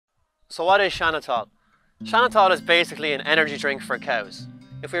So what is Chanatol? Chanatol is basically an energy drink for cows.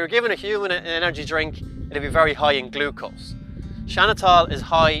 If we were giving a human an energy drink, it'd be very high in glucose. Chanatol is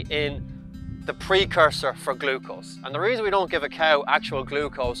high in the precursor for glucose. And the reason we don't give a cow actual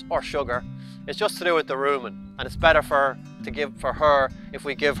glucose or sugar is just to do with the rumen. And it's better for her if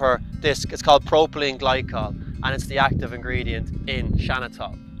we give her this. It's called propylene glycol, and it's the active ingredient in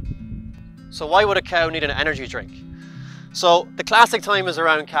Chanatol. So why would a cow need an energy drink? So the classic time is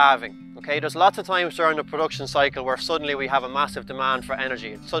around calving. Okay, there's lots of times during the production cycle where suddenly we have a massive demand for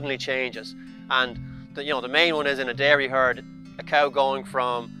energy. It suddenly changes, and the main one is in a dairy herd, a cow going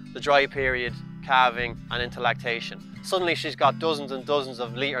from the dry period, calving, and into lactation. Suddenly she's got dozens and dozens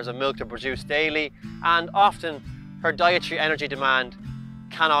of litres of milk to produce daily, and often her dietary energy demand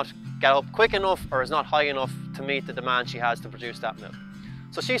cannot get up quick enough or is not high enough to meet the demand she has to produce that milk.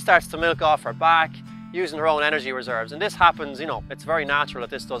 So she starts to milk off her back, using her own energy reserves, and this happens, it's very natural that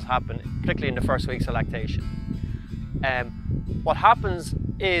this does happen, particularly in the first weeks of lactation. What happens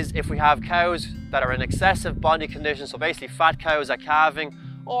is if we have cows that are in excessive body condition, so basically fat cows at calving,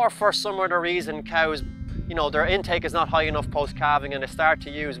 or for some other reason cows, their intake is not high enough post-calving and they start to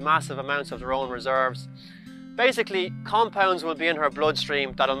use massive amounts of their own reserves, basically compounds will be in her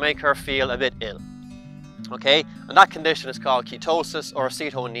bloodstream that'll make her feel a bit ill. Okay, and that condition is called ketosis or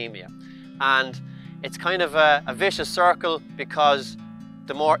acetoanemia. And it's kind of a vicious circle, because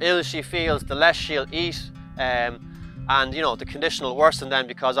the more ill she feels, the less she'll eat, and the condition will worsen then,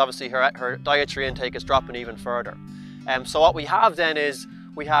 because obviously her dietary intake is dropping even further. So what we have then is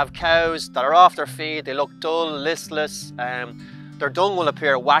we have cows that are off their feed, they look dull, listless, their dung will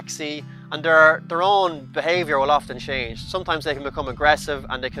appear waxy, and their own behaviour will often change. Sometimes they can become aggressive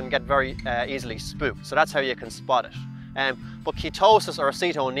and they can get very easily spooked, so that's how you can spot it. But ketosis or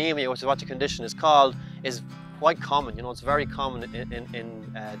acetoanemia, which is what the condition is called, is quite common. It's very common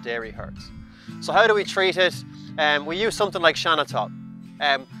in dairy herds. So how do we treat it? We use something like Chanatol.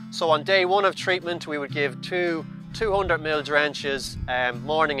 So on day 1 of treatment, we would give 200 ml drenches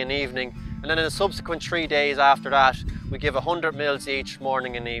morning and evening, and then in the subsequent 3 days after that, we give 100 ml each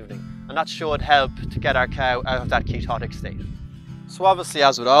morning and evening, and that should help to get our cow out of that ketotic state. So obviously,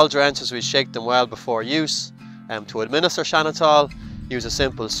 as with all drenches, we shake them well before use. To administer Chanatol, use a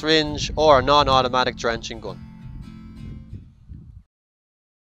simple syringe or a non-automatic drenching gun.